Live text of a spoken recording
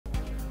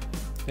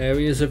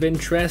Areas of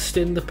interest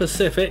in the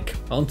Pacific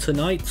on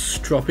tonight's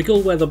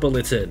Tropical Weather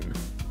Bulletin.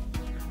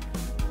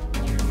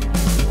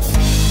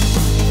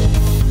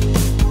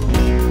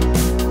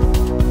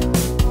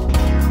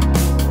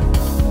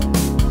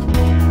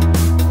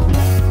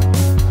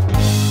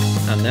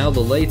 And now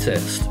the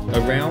latest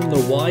around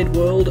the wide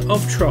world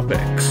of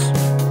tropics.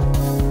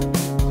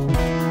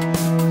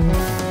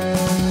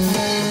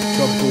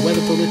 Tropical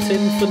Weather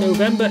Bulletin for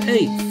November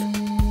 8th.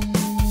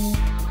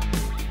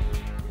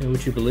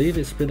 Would you believe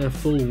it's been a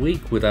full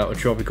week without a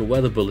tropical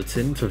weather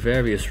bulletin for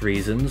various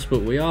reasons,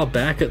 but we are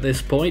back at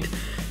this point,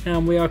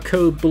 and we are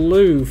code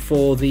blue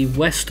for the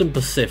Western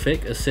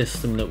Pacific, a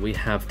system that we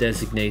have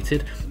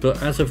designated,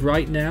 but as of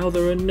right now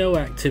there are no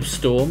active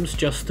storms,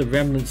 just the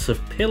remnants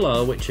of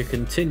Pilar which are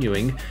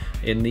continuing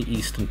in the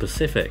Eastern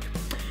Pacific.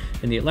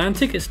 In the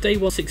Atlantic it's day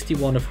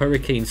 161 of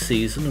hurricane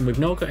season and we've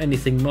not got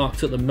anything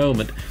marked at the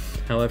moment.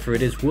 However,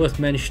 it is worth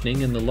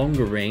mentioning in the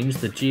longer range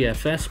the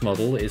GFS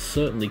model is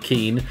certainly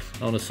keen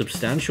on a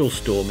substantial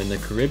storm in the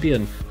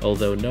Caribbean,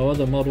 although no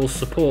other models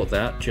support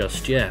that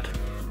just yet.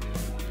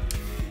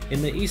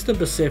 In the Eastern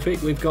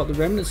Pacific we've got the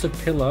remnants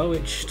of Pilar,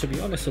 which to be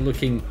honest are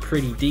looking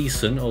pretty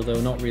decent,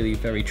 although not really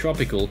very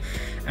tropical,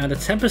 and a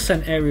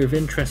 10% area of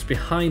interest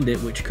behind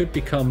it which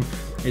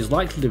is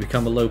likely to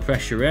become a low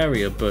pressure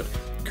area, but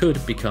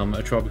could become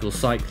a tropical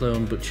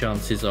cyclone, but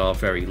chances are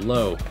very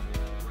low.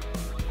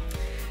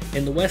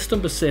 In the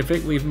Western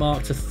Pacific we've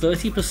marked a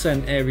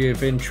 30% area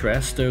of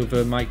interest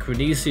over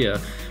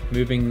Micronesia,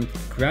 moving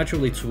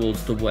gradually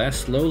towards the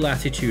west, low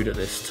latitude at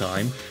this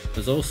time.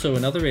 There's also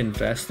another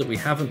invest that we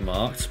haven't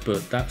marked,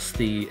 but that's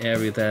the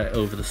area there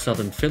over the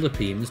southern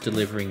Philippines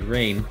delivering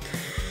rain.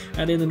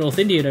 And in the North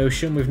Indian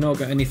Ocean we've not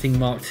got anything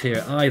marked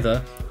here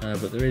either,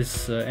 but there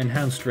is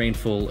enhanced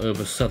rainfall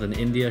over southern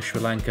India,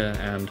 Sri Lanka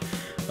and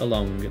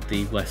along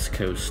the west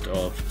coast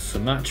of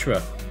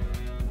Sumatra.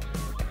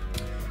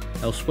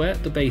 Elsewhere,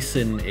 the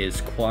basin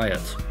is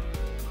quiet.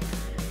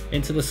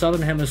 Into the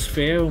southern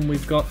hemisphere, and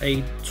we've got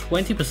a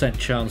 20%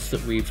 chance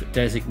that we've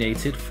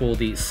designated for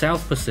the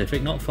South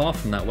Pacific, not far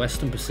from that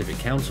Western Pacific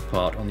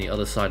counterpart on the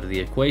other side of the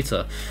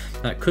equator.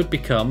 That could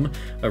become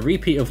a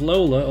repeat of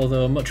Lola,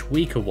 although a much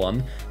weaker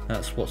one.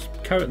 That's what's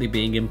currently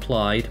being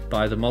implied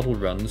by the model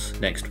runs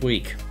next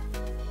week.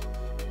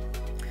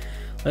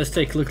 Let's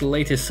take a look at the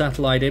latest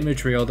satellite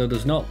imagery, although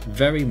there's not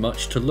very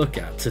much to look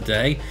at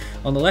today.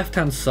 On the left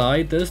hand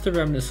side there's the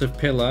remnants of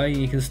Pilar.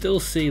 You can still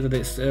see that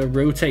it's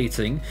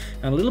rotating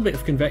and a little bit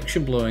of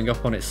convection blowing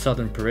up on its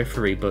southern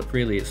periphery, but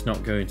really it's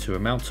not going to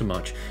amount to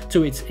much.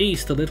 To its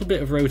east a little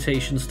bit of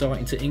rotation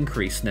starting to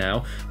increase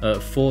now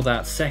for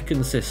that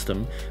second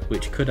system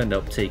which could end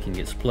up taking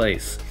its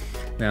place.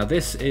 Now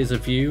this is a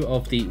view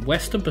of the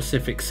Western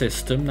Pacific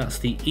system, that's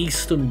the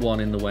eastern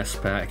one in the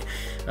Westpac,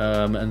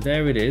 and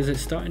there it is.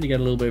 It's starting to get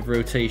a little bit of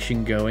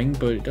rotation going,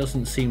 but it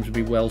doesn't seem to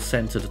be well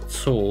centered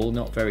at all,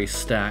 not very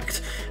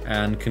stacked,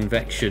 and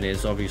convection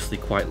is obviously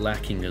quite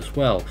lacking as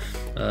well.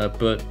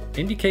 But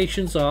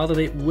indications are that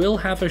it will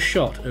have a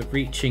shot at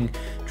reaching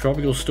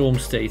tropical storm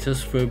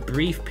status for a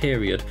brief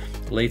period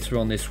later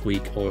on this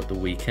week or at the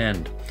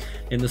weekend.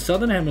 In the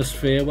southern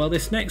hemisphere, well,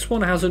 this next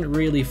one hasn't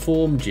really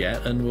formed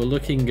yet, and we're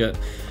looking at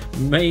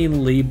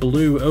mainly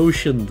blue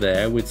ocean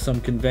there with some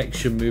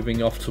convection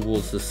moving off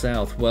towards the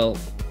south. Well,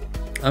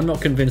 I'm not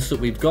convinced that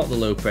we've got the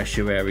low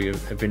pressure area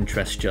of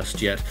interest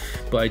just yet,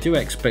 but I do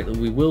expect that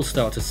we will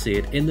start to see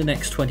it in the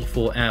next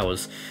 24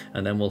 hours,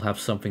 and then we'll have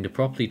something to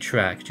properly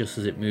track just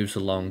as it moves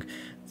along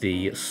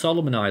the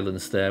Solomon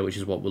Islands there, which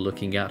is what we're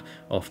looking at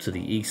off to the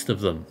east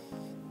of them.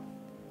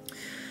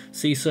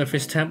 Sea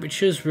surface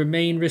temperatures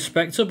remain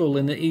respectable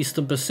in the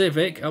Eastern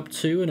Pacific, up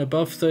to and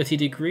above 30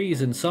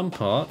 degrees in some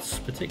parts,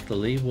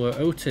 particularly where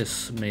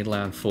Otis made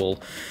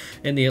landfall.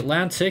 In the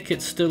Atlantic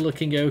it's still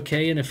looking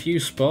okay in a few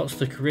spots,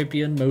 the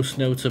Caribbean most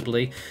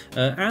notably,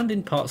 and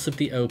in parts of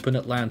the open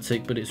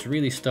Atlantic, but it's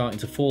really starting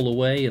to fall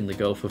away in the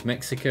Gulf of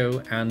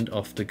Mexico and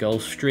off the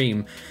Gulf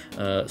Stream.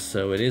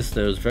 So it is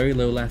those very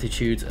low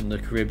latitudes, and the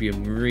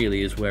Caribbean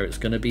really is where it's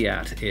going to be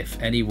at, if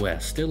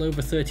anywhere. Still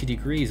over 30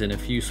 degrees in a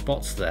few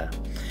spots there.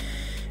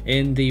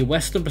 In the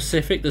Western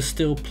Pacific there's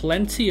still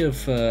plenty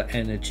of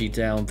energy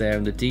down there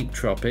in the deep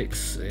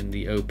tropics, in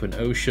the open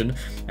ocean,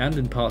 and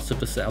in parts of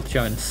the South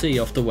China Sea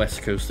off the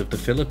west coast of the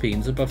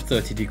Philippines, above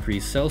 30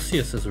 degrees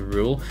Celsius as a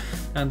rule,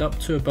 and up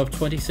to above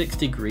 26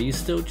 degrees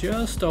still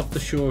just off the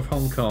shore of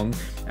Hong Kong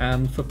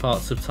and for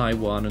parts of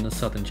Taiwan and the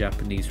southern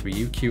Japanese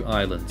Ryukyu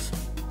Islands.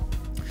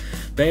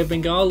 Bay of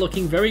Bengal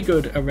looking very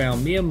good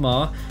around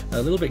Myanmar,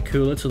 a little bit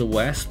cooler to the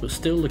west but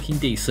still looking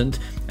decent,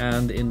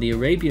 and in the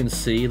Arabian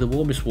Sea the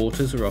warmest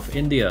waters are off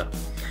India.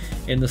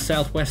 In the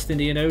southwest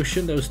Indian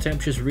Ocean those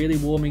temperatures really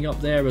warming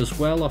up there as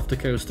well, off the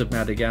coast of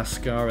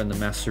Madagascar and the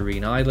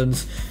Mascarene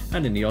Islands,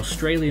 and in the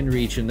Australian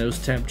region those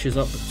temperatures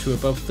up to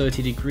above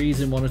 30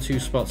 degrees in one or two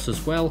spots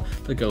as well,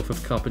 the Gulf of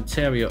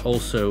Carpentaria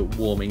also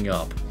warming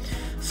up.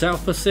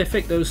 South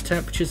Pacific, those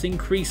temperatures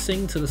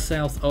increasing to the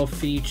south of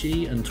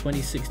Fiji, and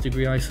 26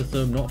 degree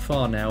isotherm not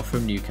far now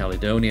from New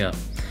Caledonia.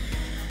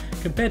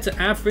 Compared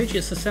to average,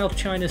 it's the South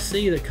China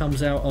Sea that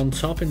comes out on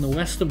top in the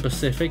Western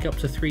Pacific, up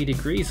to 3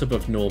 degrees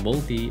above normal,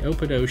 the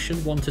open ocean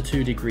 1 to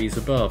 2 degrees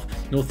above.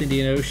 North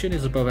Indian Ocean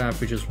is above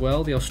average as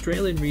well, the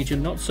Australian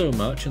region not so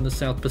much, and the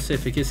South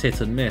Pacific is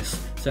hit and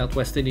miss.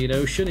 Southwest Indian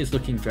Ocean is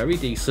looking very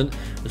decent,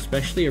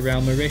 especially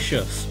around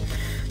Mauritius.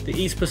 The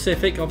East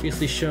Pacific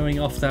obviously showing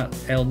off that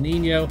El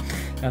Nino,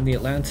 and the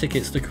Atlantic,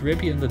 it's the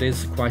Caribbean that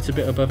is quite a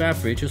bit above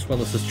average, as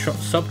well as the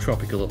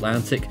subtropical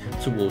Atlantic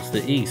towards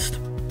the east.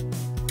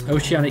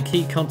 Oceanic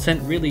heat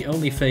content really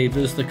only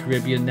favours the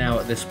Caribbean now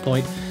at this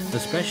point,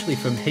 especially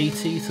from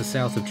Haiti to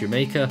south of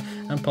Jamaica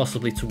and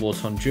possibly towards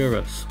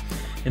Honduras.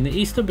 In the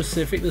Eastern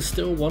Pacific, there's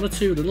still 1 or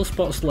 2 little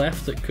spots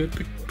left that could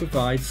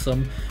provide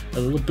a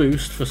little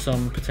boost for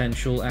some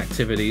potential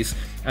activities,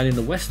 and in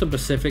the Western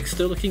Pacific,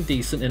 still looking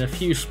decent in a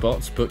few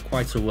spots, but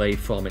quite away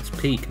from its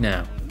peak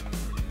now.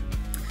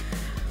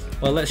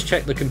 Well, let's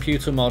check the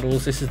computer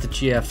models. This is the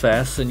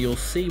GFS, and you'll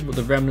see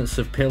the remnants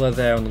of Pilar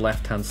there on the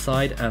left hand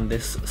side, and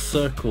this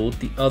circled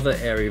the other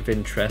area of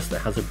interest that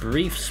has a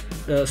brief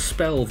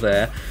spell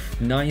there,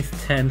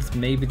 9th, 10th,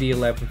 maybe the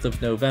 11th of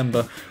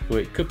November, where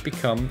it could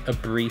become a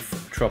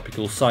brief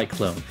tropical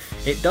cyclone.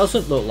 It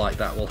doesn't look like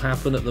that will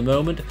happen at the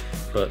moment,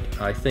 but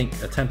I think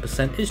a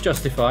 10% is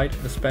justified,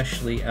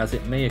 especially as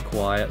it may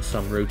acquire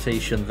some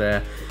rotation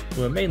there.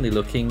 We're mainly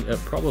looking at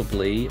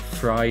probably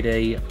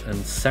Friday and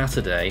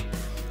Saturday,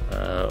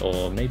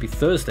 or maybe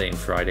Thursday and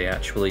Friday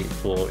actually,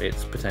 for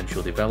its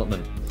potential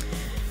development.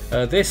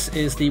 This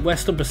is the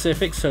Western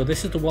Pacific, so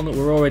this is the one that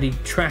we're already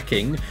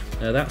tracking.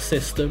 That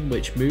system,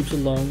 which moves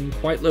along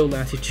quite low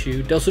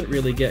latitude, doesn't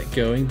really get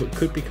going, but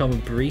could become a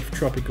brief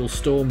tropical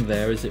storm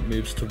there as it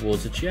moves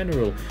towards a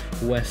general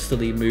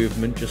westerly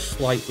movement just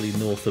slightly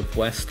north of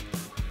west.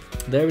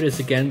 There it is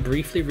again,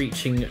 briefly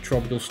reaching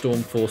tropical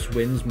storm force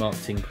winds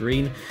marked in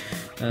green,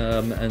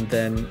 and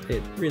then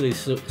it really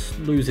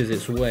loses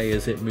its way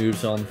as it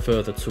moves on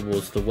further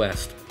towards the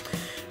west.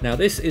 Now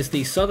this is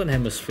the southern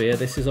hemisphere,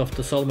 this is off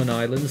the Solomon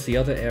Islands, the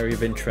other area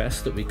of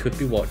interest that we could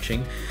be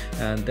watching,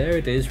 and there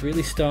it is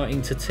really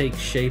starting to take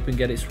shape and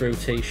get its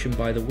rotation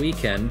by the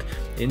weekend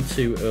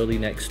into early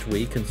next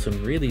week, and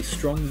some really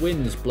strong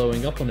winds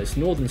blowing up on its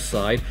northern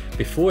side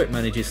before it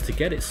manages to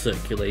get its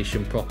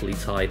circulation properly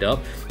tied up,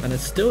 and I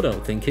still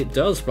don't think it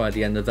does by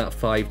the end of that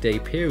 5-day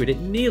period. It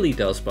nearly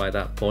does by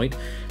that point,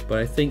 but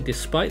I think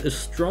despite the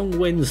strong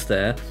winds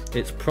there,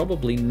 it's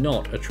probably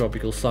not a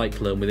tropical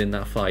cyclone within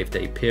that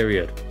 5-day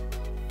period.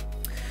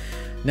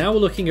 Now we're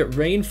looking at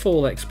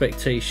rainfall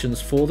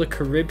expectations for the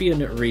Caribbean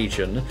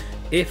region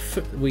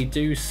if we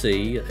do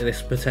see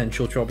this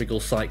potential tropical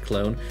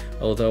cyclone,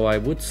 although I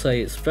would say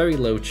it's very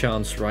low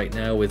chance right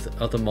now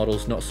with other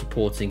models not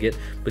supporting it,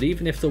 but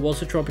even if there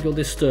was a tropical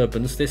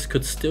disturbance, this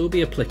could still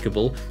be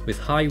applicable with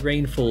high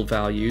rainfall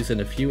values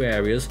in a few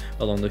areas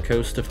along the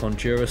coast of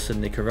Honduras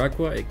and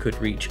Nicaragua. It could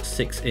reach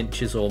 6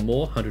 inches or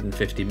more,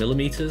 150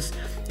 millimeters.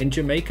 In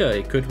Jamaica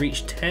it could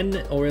reach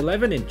 10 or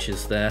 11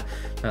 inches there,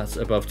 that's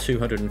above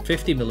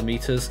 250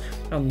 millimeters.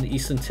 On the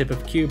eastern tip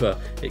of Cuba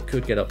it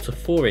could get up to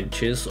 4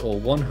 inches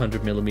or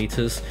 100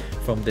 millimeters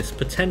from this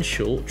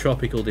potential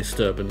tropical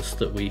disturbance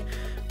that we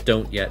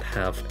don't yet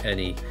have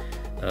any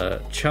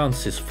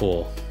chances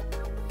for.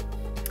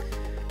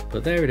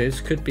 But there it is,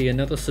 could be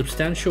another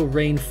substantial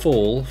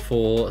rainfall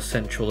for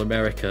Central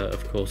America.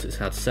 Of course, it's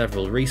had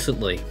several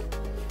recently.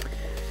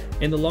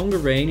 In the longer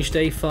range,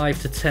 day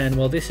 5 to 10,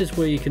 well, this is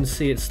where you can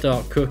see it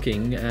start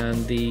cooking,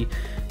 and the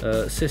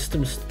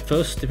system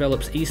first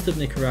develops east of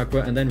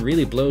Nicaragua and then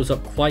really blows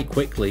up quite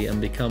quickly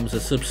and becomes a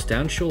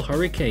substantial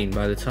hurricane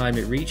by the time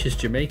it reaches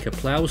Jamaica,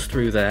 plows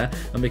through there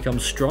and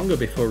becomes stronger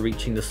before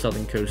reaching the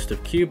southern coast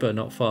of Cuba,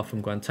 not far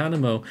from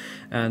Guantanamo,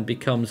 and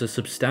becomes a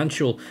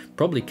substantial,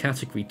 probably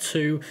category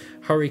 2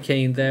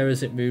 hurricane there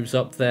as it moves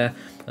up there.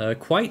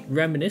 Quite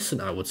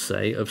reminiscent, I would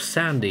say, of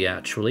Sandy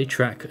actually,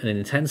 track and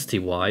intensity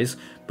wise,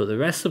 but the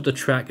rest of the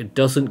track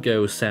doesn't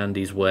go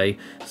Sandy's way,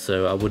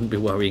 so I wouldn't be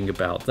worrying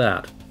about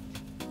that.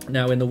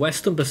 Now in the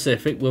Western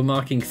Pacific, we're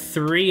marking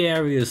 3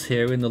 areas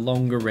here in the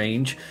longer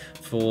range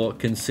for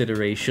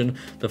consideration.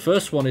 The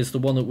first one is the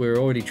one that we're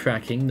already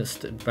tracking,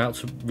 that's about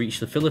to reach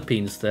the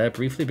Philippines there,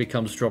 briefly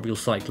becomes tropical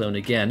cyclone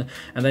again,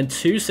 and then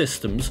 2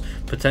 systems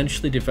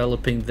potentially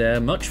developing there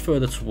much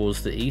further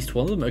towards the east.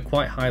 One of them at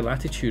quite high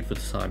latitude for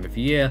the time of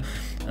year,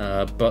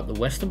 but the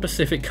Western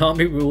Pacific can't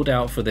be ruled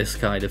out for this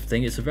kind of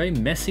thing. It's a very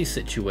messy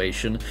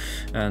situation,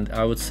 and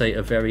I would say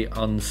a very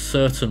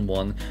uncertain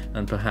one,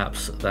 and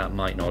perhaps that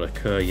might not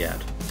occur yet.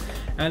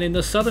 And in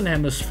the southern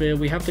hemisphere,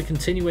 we have the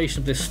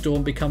continuation of this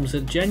storm, becomes a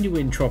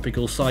genuine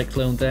tropical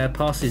cyclone there,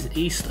 passes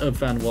east of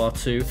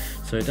Vanuatu,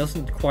 so it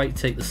doesn't quite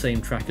take the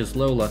same track as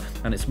Lola,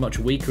 and it's much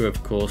weaker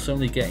of course,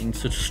 only getting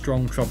such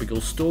strong tropical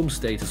storm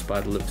status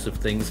by the looks of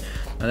things,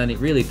 and then it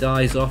really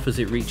dies off as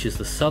it reaches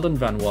the southern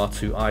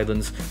Vanuatu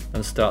islands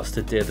and starts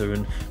to dither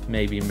and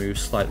maybe move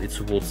slightly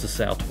towards the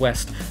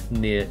southwest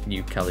near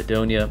New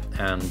Caledonia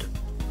and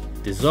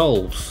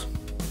dissolves.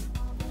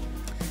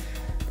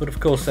 But of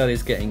course that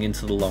is getting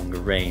into the longer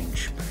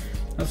range.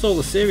 That's all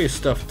the serious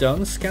stuff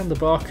done. Scan the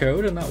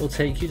barcode and that will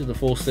take you to the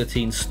Force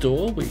 13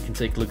 store, where you can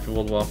take a look at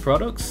all of our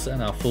products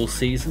and our full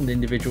season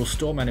individual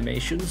storm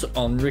animations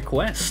on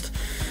request.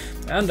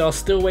 And are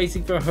still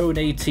waiting for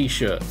Hone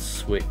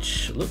t-shirts,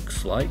 which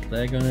looks like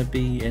they're going to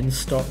be in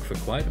stock for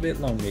quite a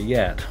bit longer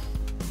yet.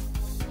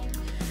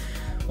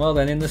 Well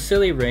then, in the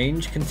Scilly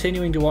range,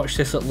 continuing to watch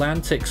this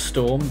Atlantic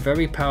storm,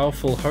 very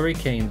powerful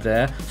hurricane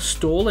there,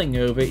 stalling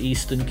over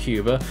eastern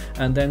Cuba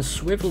and then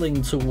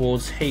swiveling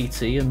towards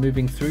Haiti and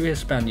moving through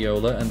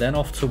Hispaniola and then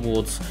off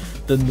towards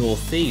the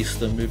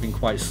northeast and moving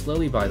quite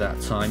slowly by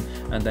that time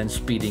and then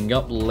speeding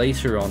up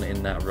later on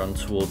in that run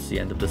towards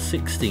the end of the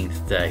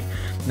 16th day.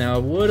 Now,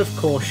 a word of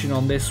caution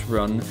on this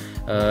run.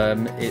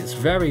 It's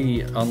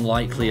very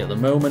unlikely at the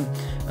moment,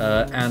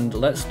 and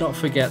let's not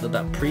forget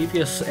that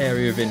previous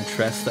area of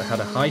interest that had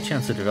a high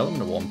chance of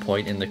development at one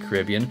point in the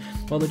Caribbean,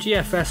 well, the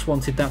GFS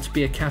wanted that to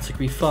be a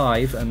category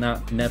 5 and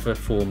that never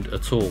formed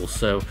at all,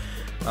 so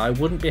I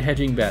wouldn't be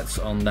hedging bets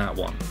on that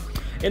one.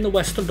 In the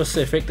Western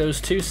Pacific, those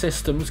two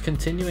systems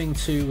continuing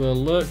to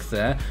lurk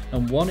there,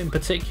 and one in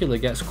particular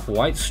gets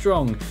quite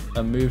strong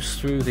and moves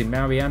through the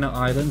Mariana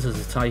Islands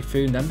as a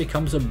typhoon, then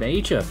becomes a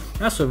major.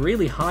 That's a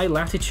really high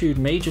latitude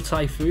major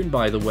typhoon,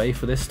 by the way,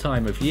 for this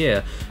time of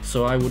year,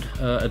 so I would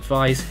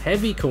advise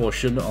heavy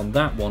caution on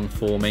that one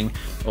forming,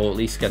 or at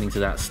least getting to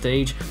that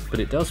stage, but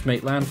it does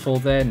make landfall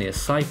there near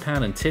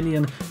Saipan and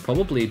Tinian,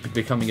 probably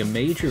becoming a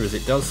major as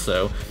it does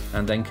so,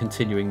 and then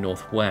continuing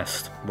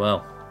northwest.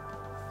 Well,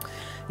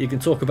 you can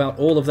talk about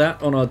all of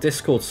that on our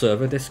Discord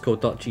server,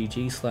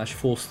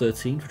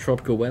 discord.gg/force13 for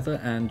tropical weather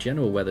and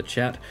general weather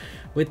chat,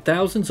 with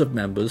thousands of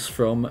members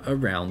from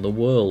around the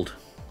world.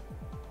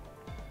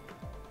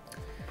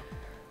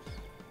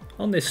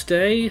 On this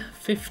day,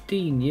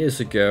 15 years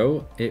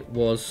ago, it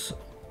was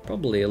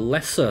probably a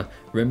lesser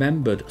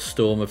remembered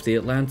storm of the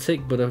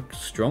Atlantic, but a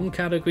strong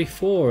category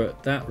 4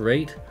 at that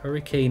rate,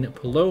 Hurricane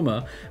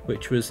Paloma,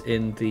 which was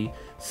in the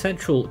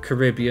central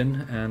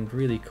Caribbean and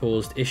really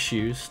caused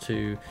issues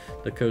to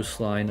the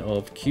coastline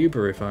of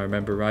Cuba, if I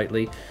remember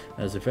rightly,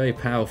 as a very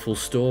powerful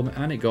storm,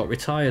 and it got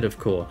retired, of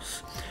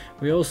course.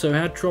 We also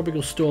had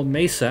Tropical Storm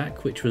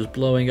Maysak, which was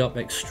blowing up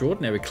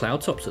extraordinary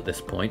cloud tops at this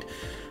point,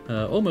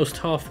 almost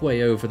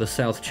halfway over the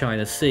South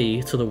China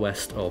Sea to the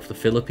west of the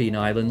Philippine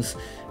Islands,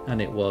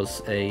 and it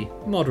was a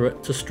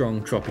moderate to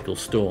strong tropical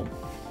storm.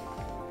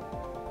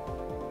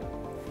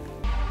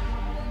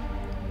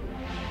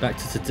 Back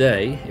to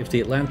today, if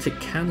the Atlantic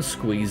can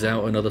squeeze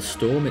out another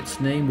storm, its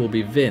name will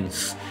be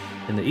Vince.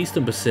 In the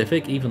Eastern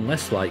Pacific, even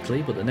less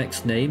likely, but the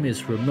next name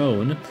is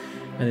Ramon.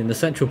 And in the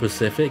Central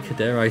Pacific,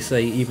 dare I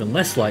say, even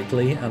less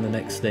likely, and the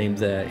next name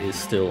there is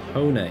still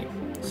Hone.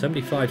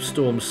 75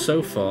 storms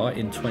so far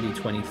in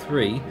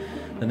 2023.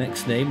 The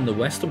next name in the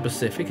Western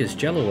Pacific is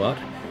Jelawat,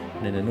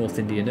 and in the North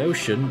Indian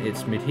Ocean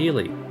it's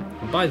Midhili.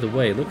 And by the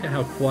way, look at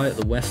how quiet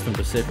the Western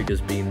Pacific has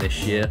been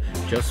this year,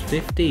 just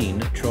 15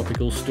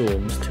 tropical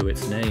storms to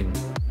its name.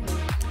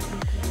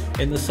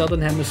 In the Southern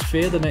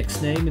Hemisphere, the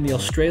next name in the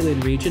Australian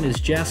region is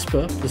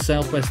Jasper, the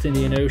Southwest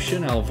Indian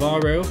Ocean,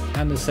 Alvaro,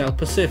 and the South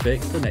Pacific,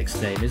 the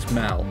next name is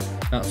Mal.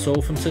 That's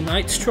all from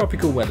tonight's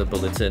Tropical Weather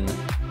Bulletin.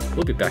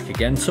 We'll be back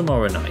again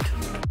tomorrow night.